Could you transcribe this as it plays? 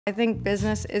I think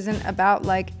business isn't about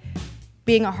like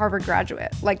being a Harvard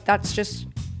graduate. Like that's just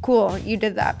cool, you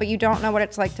did that, but you don't know what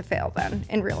it's like to fail then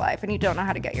in real life, and you don't know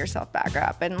how to get yourself back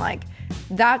up, and like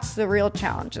that's the real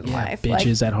challenge in life.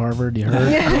 Bitches at Harvard, you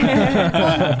heard?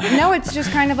 Well, no, it's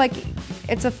just kind of like,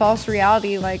 it's a false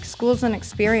reality. Like school's an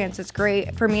experience. It's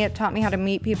great. For me, it taught me how to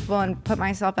meet people and put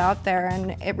myself out there,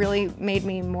 and it really made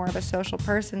me more of a social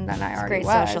person than I already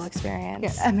was. Great social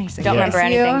experience. Yeah, amazing. Don't remember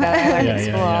anything that I learned in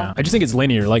school. I just think it's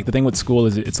linear. Like the thing with school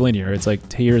is it's linear. It's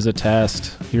like, here's a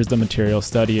test, here's the material,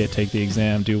 study it, take the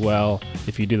exam, do well.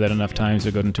 If you do that enough times,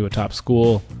 you'll go into a top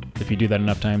school. If you do that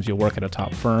enough times, you'll work at a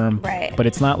top firm. Right. But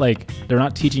it's not like, they're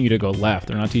not teaching you to go left.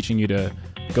 They're not teaching you to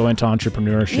go into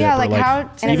entrepreneurship. Yeah, like how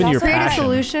to even your create passion. a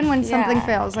solution when something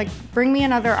fails. Like bring me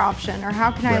another option, or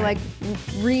how can I like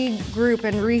regroup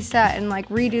and reset and like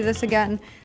redo this again.